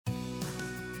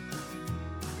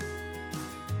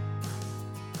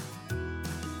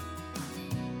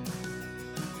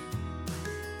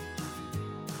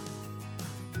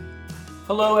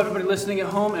Hello, everybody listening at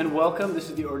home, and welcome. This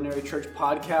is the Ordinary Church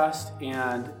Podcast,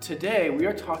 and today we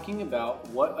are talking about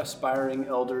what aspiring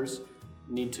elders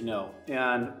need to know.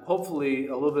 And hopefully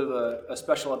a little bit of a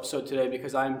special episode today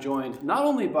because I'm joined not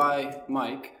only by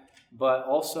Mike, but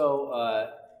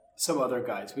also some other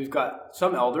guys. We've got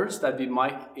some elders, that'd be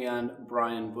Mike and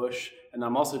Brian Bush, and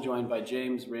I'm also joined by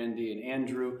James, Randy, and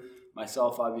Andrew,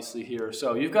 myself obviously here.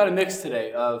 So you've got a mix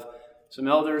today of some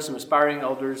elders, some aspiring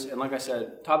elders, and like I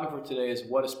said, topic for today is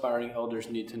what aspiring elders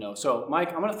need to know. So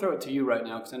Mike, I'm going to throw it to you right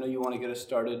now because I know you want to get us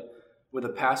started with a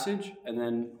passage, and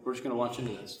then we're just going to launch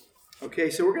into this. Okay,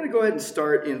 so we're going to go ahead and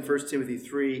start in 1 Timothy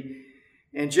 3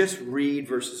 and just read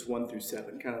verses 1 through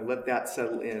 7, kind of let that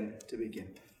settle in to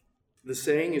begin. The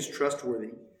saying is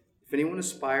trustworthy. If anyone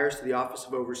aspires to the office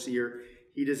of overseer,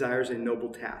 he desires a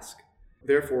noble task.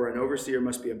 Therefore, an overseer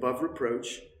must be above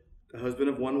reproach, the husband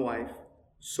of one wife,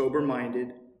 sober-minded,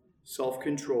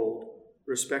 self-controlled,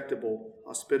 respectable,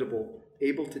 hospitable,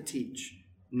 able to teach,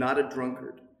 not a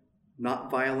drunkard,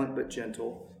 not violent but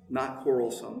gentle, not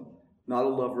quarrelsome, not a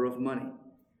lover of money.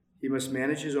 He must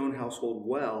manage his own household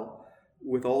well,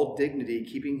 with all dignity,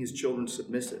 keeping his children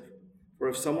submissive. For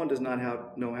if someone does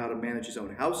not know how to manage his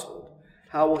own household,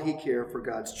 how will he care for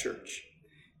God's church?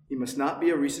 He must not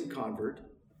be a recent convert,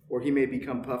 or he may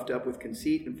become puffed up with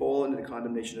conceit and fall into the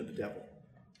condemnation of the devil.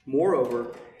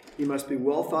 Moreover, he must be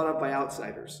well thought of by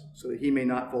outsiders, so that he may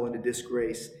not fall into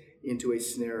disgrace, into a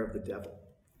snare of the devil.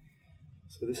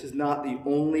 So this is not the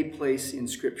only place in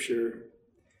Scripture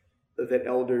that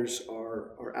elders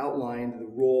are outlined, the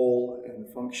role and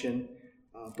the function,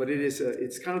 but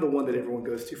it's kind of the one that everyone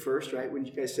goes to first, right? When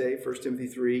you guys say 1 Timothy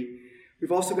 3.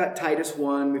 We've also got Titus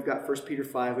 1, we've got 1 Peter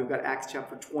 5, we've got Acts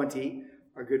chapter 20.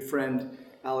 Our good friend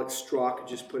Alex Strock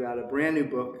just put out a brand new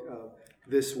book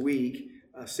this week.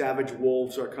 Savage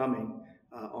Wolves Are Coming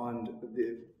on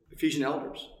the Ephesian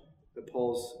elders,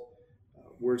 Paul's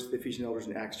words to the Ephesian elders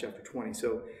in Acts chapter 20.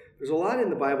 So there's a lot in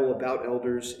the Bible about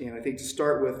elders, and I think to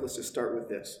start with, let's just start with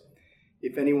this.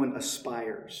 If anyone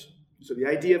aspires. So the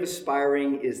idea of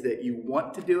aspiring is that you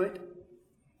want to do it,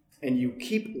 and you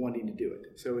keep wanting to do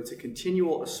it. So it's a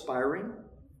continual aspiring,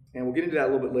 and we'll get into that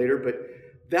a little bit later, but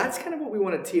that's kind of what we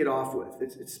want to tee it off with.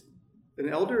 It's an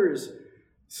elder is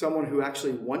someone who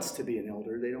actually wants to be an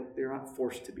elder. They're not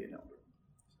forced to be an elder.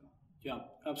 Yeah,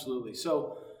 absolutely.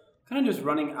 So kind of just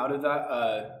running out of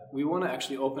that, we want to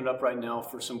actually open it up right now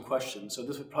for some questions. So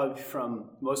this would probably be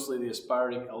from mostly the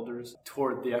aspiring elders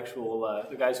toward the actual,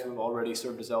 the guys who have already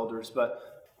served as elders. But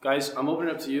guys, I'm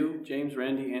opening up to you, James,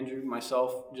 Randy, Andrew,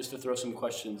 myself, just to throw some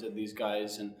questions at these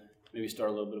guys and maybe start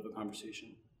a little bit of a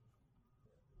conversation.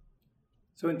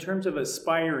 So in terms of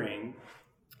aspiring,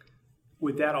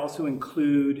 would that also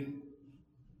include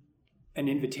an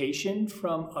invitation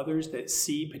from others that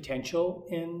see potential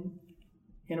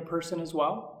in a person as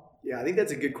well? Yeah, I think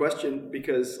that's a good question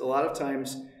because a lot of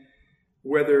times,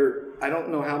 I don't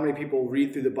know how many people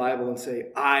read through the Bible and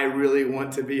say, I really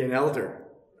want to be an elder,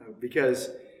 because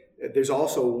there's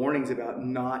also warnings about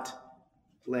not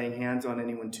laying hands on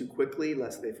anyone too quickly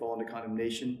lest they fall into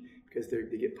condemnation because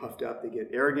they get puffed up, they get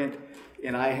arrogant.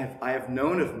 And I have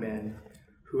known of men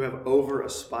who have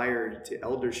over-aspired to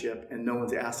eldership and no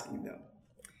one's asking them.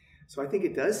 So I think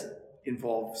it does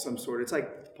involve some sort. It's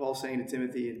like Paul saying to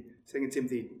Timothy in 2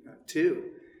 Timothy 2,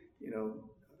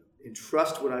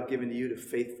 entrust what I've given to you to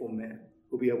faithful men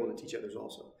who will be able to teach others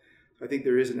also. So I think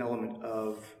there is an element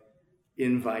of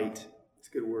invite, it's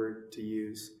a good word to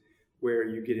use, where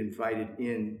you get invited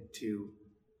in to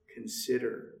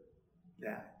consider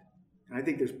that. And I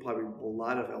think there's probably a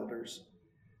lot of elders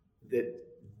that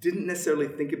didn't necessarily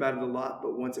think about it a lot,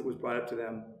 but once it was brought up to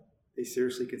them, they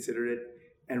seriously considered it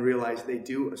and realized they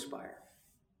do aspire.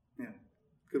 Yeah,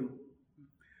 good one.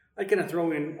 I kind of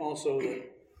throw in also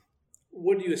that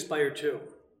what do you aspire to?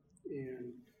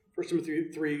 And 1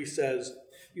 Timothy 3 says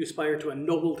you aspire to a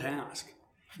noble task.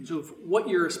 So if what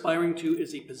you're aspiring to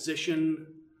is a position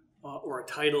or a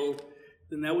title,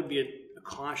 then that would be a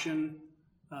caution.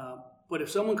 But if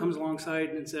someone comes alongside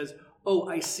and says, oh,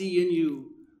 I see in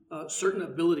you certain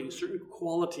abilities, certain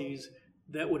qualities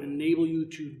that would enable you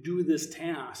to do this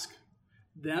task,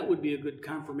 that would be a good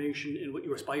confirmation in what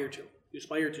you aspire to. You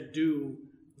aspire to do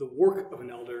the work of an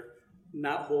elder,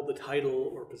 not hold the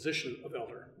title or position of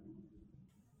elder.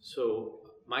 So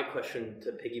my question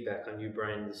to piggyback on you,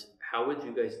 Brian, is how would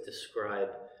you guys describe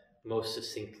most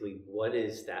succinctly what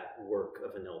is that work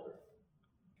of an elder?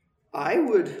 I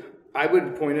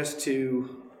would point us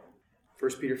to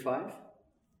 1 Peter 5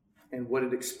 and what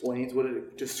it explains, what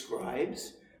it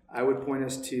describes. I would point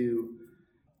us to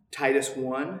Titus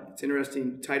 1. It's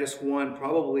interesting, Titus 1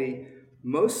 probably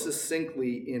most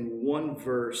succinctly in one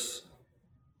verse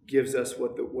gives us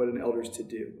what an elder is to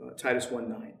do. Titus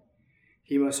 1:9.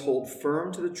 He must hold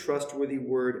firm to the trustworthy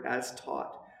word as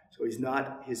taught. So he's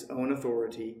not his own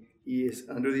authority. He is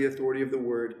under the authority of the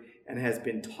word and has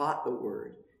been taught the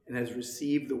word and has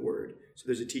received the word. So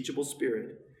there's a teachable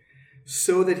spirit,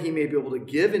 so that he may be able to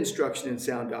give instruction in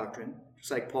sound doctrine,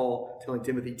 just like Paul telling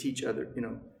Timothy, teach other,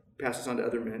 pass this on to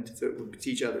other men, to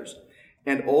teach others,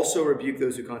 and also rebuke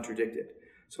those who contradict it.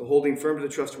 So holding firm to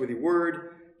the trustworthy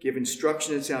word, give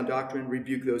instruction in sound doctrine,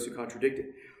 rebuke those who contradict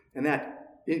it. And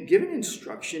that giving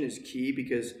instruction is key,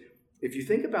 because if you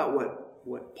think about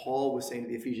what Paul was saying to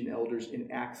the Ephesian elders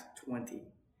in Acts 20,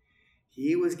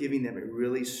 he was giving them a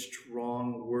really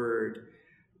strong word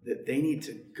that they need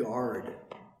to guard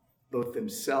both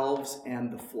themselves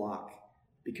and the flock,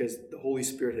 because the Holy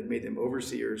Spirit had made them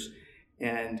overseers,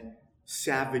 and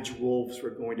savage wolves were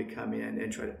going to come in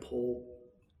and try to pull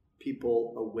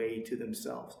people away to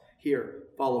themselves. Here,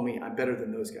 follow me. I'm better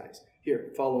than those guys.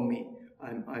 Here, follow me.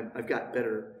 I've got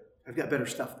better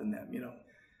stuff than them.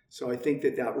 So I think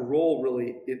that role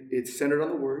really it's centered on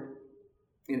the word.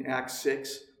 In Acts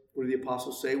 6, what do the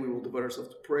apostles say? We will devote ourselves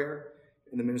to prayer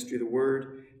and the ministry of the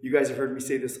word. You guys have heard me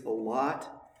say this a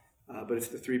lot, but it's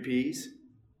the 3 P's: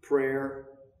 prayer,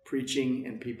 preaching,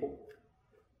 and people.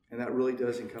 And that really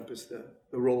does encompass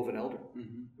the role of an elder.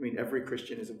 Mm-hmm. I mean, every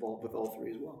Christian is involved with all 3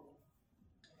 as well.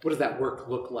 What does that work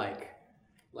look like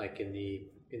in the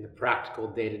practical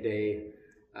day-to-day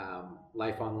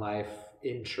life on life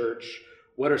in church?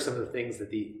 What are some of the things that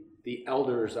the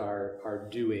elders are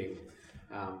doing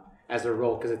as their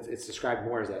role? Because it's described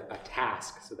more as a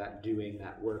task, so that doing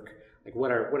that work. Like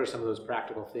what are some of those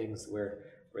practical things where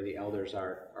the elders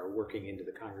are working into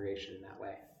the congregation in that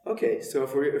way? Okay, so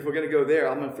if we're going to go there,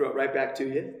 I'm going to throw it right back to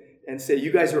you and say,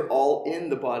 you guys are all in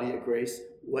the body of grace.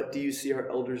 What do you see our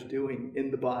elders doing in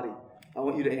the body? I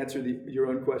want you to answer your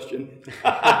own question.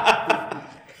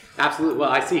 Absolutely.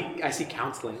 Well, I see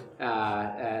counseling.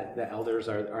 The elders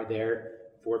are there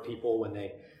for people when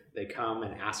they come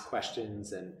and ask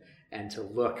questions and to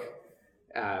look,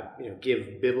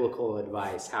 give biblical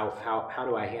advice. How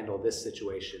do I handle this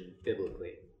situation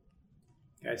biblically?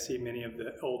 I see many of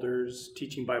the elders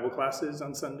teaching Bible classes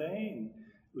on Sunday and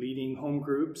leading home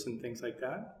groups and things like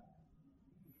that.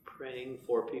 Praying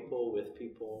for people, with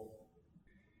people.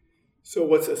 So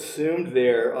what's assumed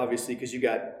there, obviously, because you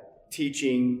got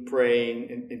teaching,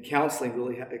 praying, and counseling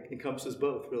really encompasses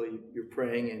both. Really, you're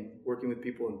praying and working with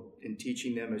people and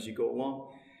teaching them as you go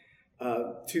along.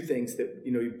 2 things that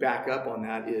you back up on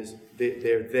that is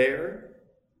they're there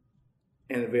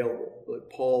and available. Like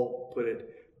Paul put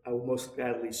it, I will most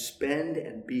gladly spend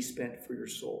and be spent for your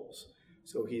souls.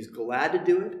 So he's glad to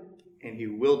do it, and he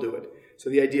will do it.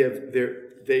 So the idea of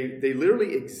they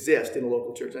literally exist in a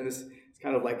local church, and this is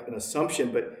kind of like an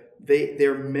assumption, but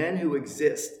they're men who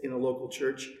exist in a local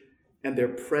church, and they're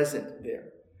present there.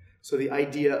 So the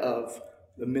idea of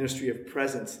the ministry of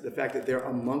presence, the fact that they're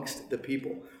amongst the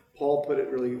people. Paul put it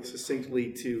really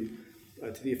succinctly to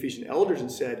the Ephesian elders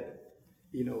and said,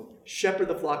 shepherd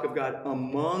the flock of God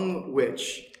among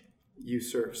which you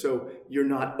serve. So you're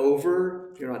not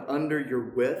over, you're not under, you're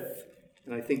with.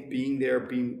 And I think being there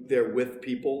with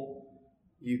people,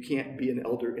 you can't be an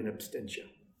elder in absentia.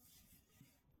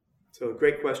 So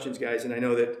great questions, guys. And I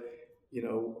know that,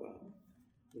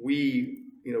 we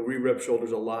rub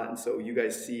shoulders a lot. And so you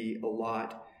guys see a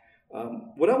lot.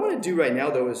 What I want to do right now,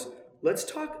 though, is let's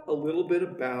talk a little bit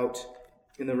about,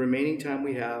 in the remaining time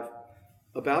we have,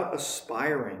 about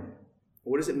aspiring.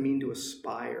 What does it mean to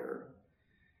aspire?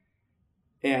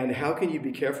 And how can you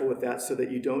be careful with that so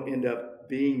that you don't end up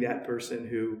being that person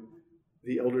who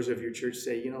the elders of your church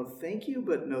say, thank you,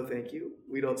 but no thank you.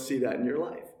 We don't see that in your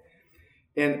life.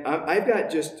 And I've got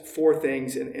just 4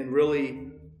 things, and really,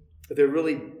 they're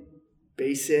really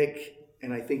basic,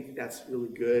 and I think that's really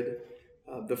good.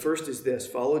 The first is this: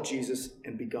 follow Jesus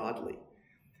and be godly.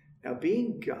 Now,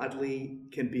 being godly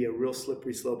can be a real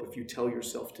slippery slope if you tell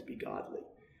yourself to be godly,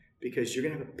 because you're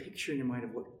going to have a picture in your mind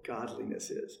of what godliness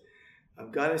is.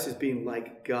 Godliness is being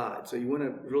like God. So you want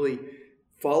to really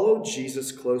follow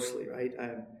Jesus closely, right?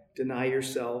 Deny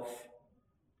yourself,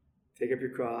 take up your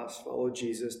cross, follow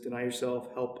Jesus, deny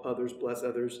yourself, help others, bless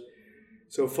others.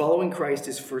 So following Christ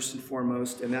is first and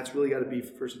foremost, and that's really got to be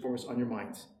first and foremost on your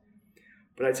minds.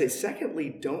 But I'd say, secondly,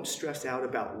 don't stress out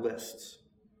about lists.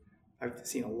 I've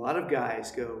seen a lot of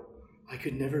guys go, I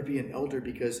could never be an elder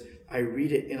because I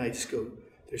read it and I just go,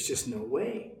 there's just no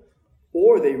way.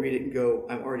 Or they read it and go,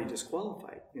 I'm already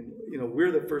disqualified. And,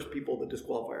 we're the first people that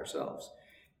disqualify ourselves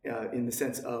in the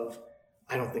sense of,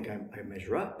 I don't think I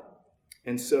measure up.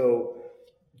 And so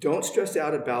don't stress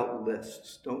out about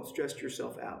lists. Don't stress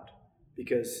yourself out,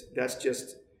 because that's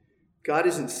just, God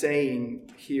isn't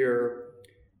saying here,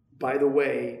 by the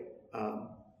way,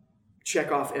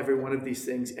 check off every one of these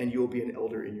things and you'll be an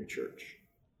elder in your church.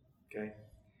 Okay?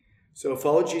 So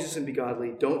follow Jesus and be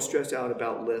godly. Don't stress out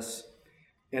about lists.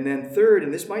 And then third,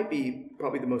 and this might be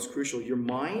probably the most crucial, your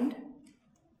mind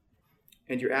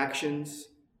and your actions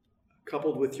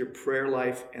coupled with your prayer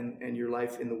life and your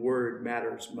life in the Word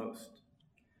matters most.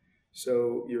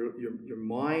 So your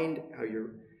mind,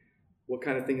 what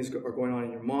kind of things are going on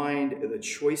in your mind, the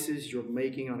choices you're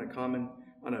making on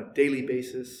a daily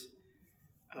basis,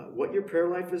 what your prayer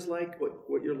life is like,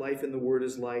 what your life in the Word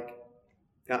is like,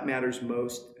 that matters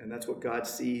most, and that's what God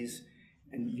sees.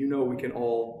 And we can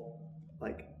all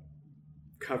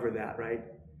cover that, right?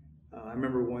 I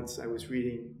remember once I was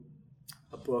reading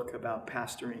a book about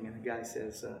pastoring, and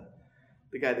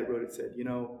the guy that wrote it said,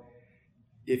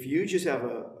 if you just have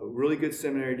a really good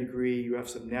seminary degree, you have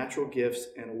some natural gifts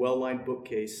and a well-lined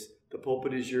bookcase, the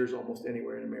pulpit is yours almost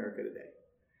anywhere in America today.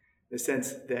 In the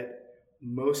sense that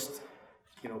most,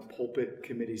 pulpit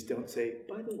committees don't say,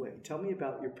 by the way, tell me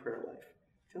about your prayer life.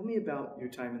 Tell me about your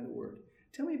time in the Word.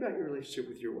 Tell me about your relationship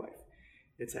with your wife.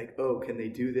 It's like, oh, can they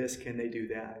do this? Can they do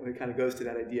that? And it kind of goes to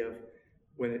that idea of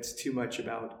when it's too much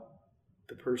about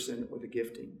the person or the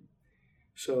gifting.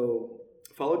 So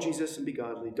follow Jesus and be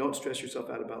godly. Don't stress yourself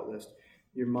out about lists.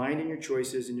 Your mind and your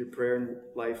choices and your prayer and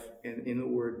life and in the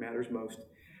Word matters most.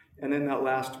 And then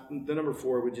the number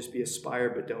 4 would just be aspire,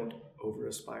 but don't over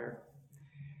aspire.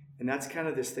 And that's kind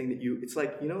of this thing that it's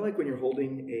like, like when you're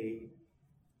holding a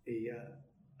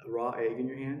raw egg in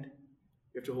your hand,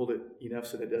 you have to hold it enough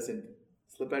so that it doesn't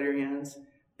slip out of your hands,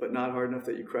 but not hard enough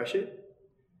that you crush it.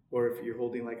 Or if you're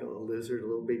holding like a little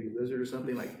baby lizard or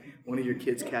something, like one of your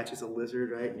kids catches a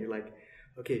lizard, right? And you're like,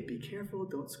 okay, be careful,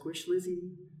 don't squish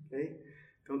Lizzie, okay?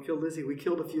 Don't kill Lizzie. We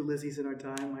killed a few Lizzies in our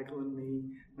time, Michael and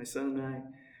me, my son and I.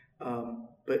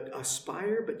 But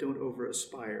aspire, but don't over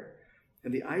aspire.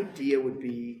 And the idea would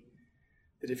be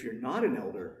that if you're not an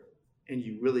elder and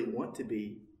you really want to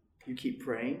be, you keep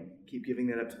praying, keep giving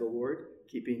that up to the Lord,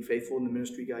 keep being faithful in the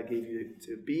ministry God gave you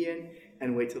to be in,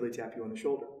 and wait till they tap you on the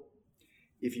shoulder.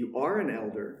 If you are an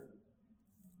elder,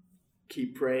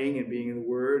 keep praying and being in the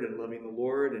Word and loving the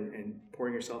Lord and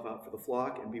pouring yourself out for the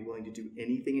flock and be willing to do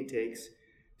anything it takes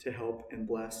to help and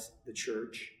bless the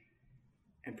church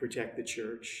and protect the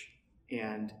church.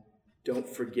 And don't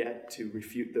forget to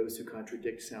refute those who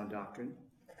contradict sound doctrine.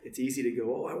 It's easy to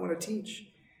go, I want to teach.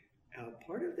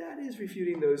 Part of that is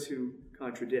refuting those who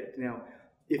contradict. Now,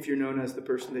 if you're known as the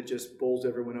person that just bowls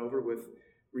everyone over with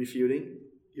refuting,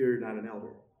 you're not an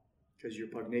elder because you're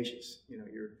pugnacious. You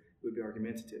would be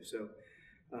argumentative. So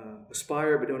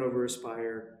aspire, but don't over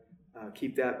aspire.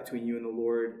 Keep that between you and the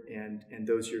Lord and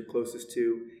those you're closest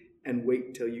to, and wait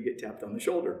until you get tapped on the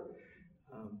shoulder.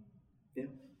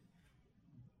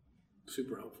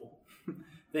 Super helpful.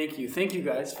 Thank you. Thank you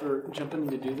guys for jumping in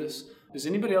to do this. Does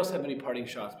anybody else have any parting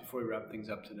shots before we wrap things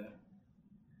up today?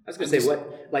 I was going to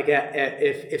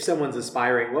say, if someone's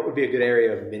aspiring, what would be a good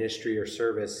area of ministry or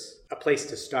service, a place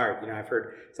to start? I've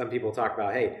heard some people talk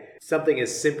about, hey, something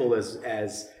as simple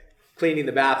as cleaning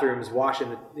the bathrooms,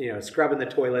 washing, scrubbing the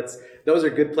toilets. Those are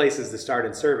good places to start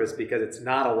in service because it's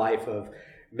not a life of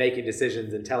making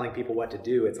decisions and telling people what to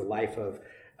do. It's a life of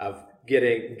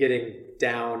getting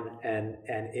down and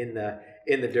in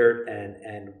the dirt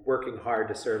and working hard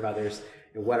to serve others.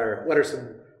 And what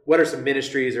are some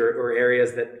ministries or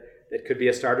areas that could be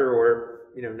a starter, or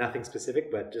nothing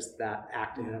specific, but just that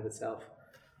act in and of itself?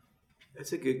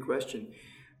 That's a good question.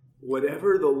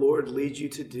 Whatever the Lord leads you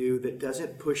to do that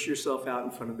doesn't push yourself out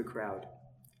in front of the crowd,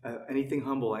 anything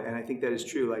humble, and I think that is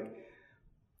true. Like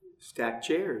stack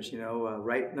chairs,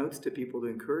 write notes to people to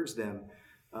encourage them.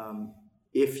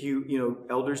 If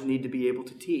elders need to be able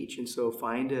to teach, and so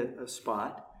find a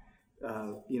spot.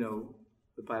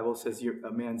 The Bible says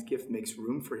a man's gift makes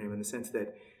room for him, in the sense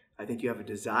that I think you have a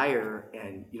desire,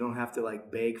 and you don't have to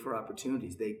beg for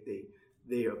opportunities. They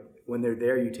when they're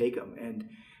there, you take them. And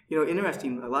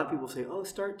interesting. A lot of people say, "Oh,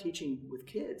 start teaching with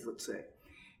kids." Let's say,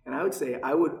 and I would say,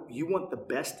 you want the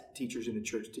best teachers in the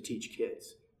church to teach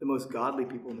kids, the most godly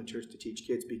people in the church to teach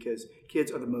kids, because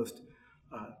kids are the most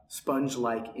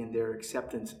sponge-like in their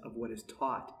acceptance of what is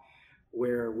taught.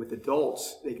 Where with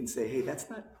adults, they can say, "Hey, that's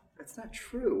not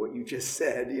true what you just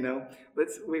said.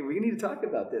 We need to talk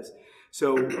about this."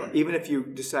 So even if you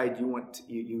decide you want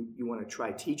to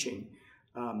try teaching,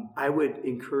 I would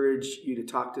encourage you to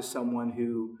talk to someone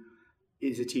who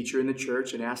is a teacher in the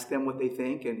church and ask them what they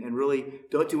think, and really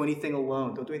don't do anything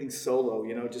alone. Don't do anything solo.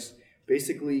 Just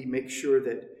basically make sure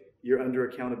that you're under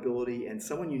accountability, and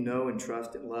someone you know and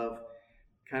trust and love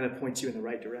kind of points you in the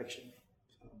right direction.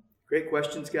 So, great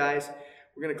questions, guys.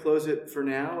 We're we're going to close it for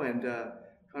now, and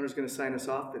Connor's going to sign us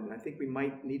off, and I think we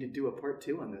might need to do a part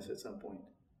 2 on this at some point.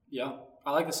 Yeah,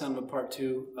 I like the sound of a part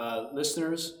 2.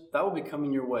 Listeners, that will be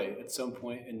coming your way at some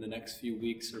point in the next few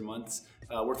weeks or months.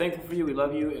 We're thankful for you. We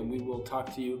love you, and we will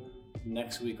talk to you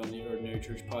next week on the Ordinary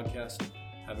Church Podcast.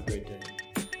 Have a great day.